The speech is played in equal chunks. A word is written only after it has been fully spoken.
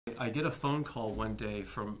I get a phone call one day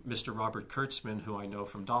from Mr. Robert Kurtzman, who I know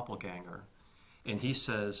from Doppelganger, and he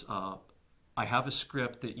says, I have a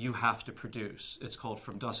script that you have to produce. It's called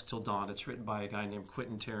From Dusk Till Dawn. It's written by a guy named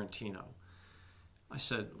Quentin Tarantino. I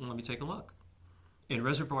said, well, let me take a look. And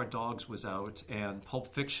Reservoir Dogs was out, and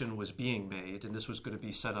Pulp Fiction was being made, and this was going to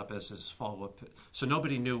be set up as his follow-up. So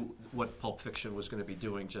nobody knew what Pulp Fiction was going to be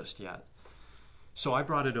doing just yet. So I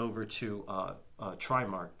brought it over to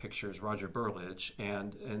Trimark Pictures, Roger Burledge,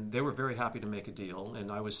 and they were very happy to make a deal,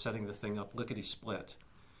 and I was setting the thing up lickety-split.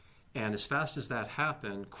 And as fast as that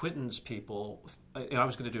happened, Quentin's people, and I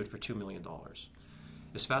was going to do it for $2 million.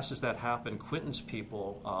 As fast as that happened, Quentin's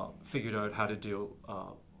people figured out how to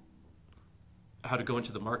go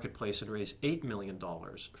into the marketplace and raise $8 million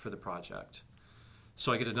for the project.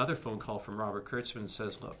 So I get another phone call from Robert Kurtzman and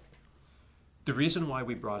says, look, the reason why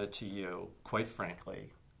we brought it to you, quite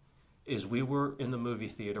frankly, is we were in the movie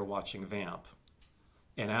theater watching VAMP.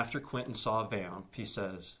 And after Quentin saw VAMP, he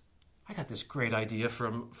says, I got this great idea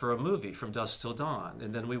for a movie, From Dusk Till Dawn.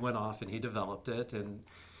 And then we went off and he developed it, and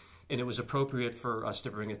it was appropriate for us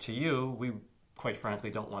to bring it to you. We, quite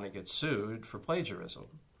frankly, don't want to get sued for plagiarism.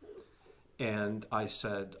 And I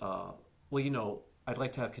said, well, you know, I'd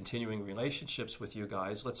like to have continuing relationships with you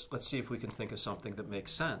guys. Let's see if we can think of something that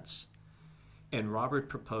makes sense. And Robert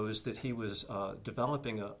proposed that he was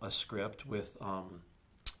developing a script with, I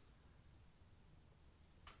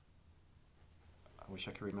wish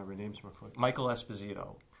I could remember names more quick, Michael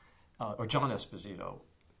Esposito, or John Esposito,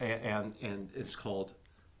 and it's called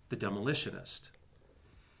The Demolitionist.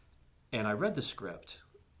 And I read the script,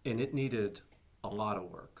 and it needed a lot of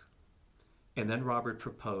work. And then Robert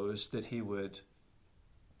proposed that he would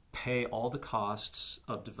pay all the costs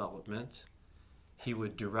of development. He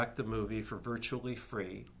would direct the movie for virtually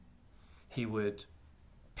free. He would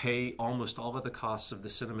pay almost all of the costs of the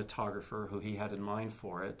cinematographer who he had in mind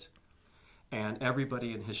for it. And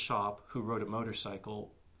everybody in his shop who rode a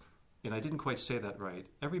motorcycle, and I didn't quite say that right,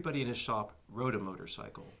 everybody in his shop rode a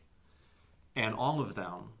motorcycle. And all of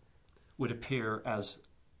them would appear as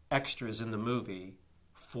extras in the movie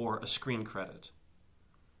for a screen credit.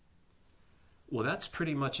 Well, that's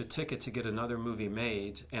pretty much a ticket to get another movie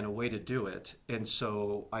made and a way to do it. And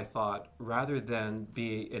so I thought, rather than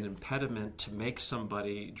be an impediment to make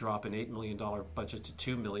somebody drop an $8 million budget to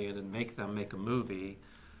 $2 million and make them make a movie,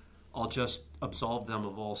 I'll just absolve them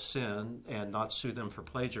of all sin and not sue them for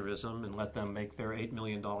plagiarism and let them make their $8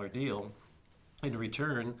 million deal. In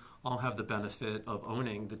return, I'll have the benefit of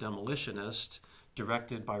owning The Demolitionist,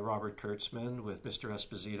 directed by Robert Kurtzman with Mr.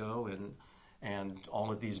 Esposito and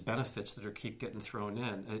all of these benefits that keep getting thrown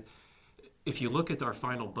in. If you look at our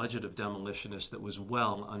final budget of Demolitionist that was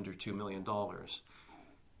well under $2 million,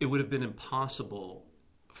 it would have been impossible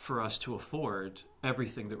for us to afford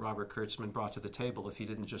everything that Robert Kurtzman brought to the table if he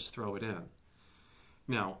didn't just throw it in.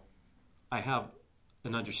 Now, I have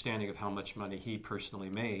an understanding of how much money he personally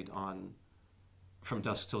made on From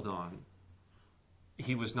Dusk Till Dawn.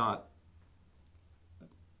 He was not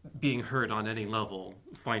being hurt on any level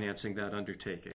financing that undertaking.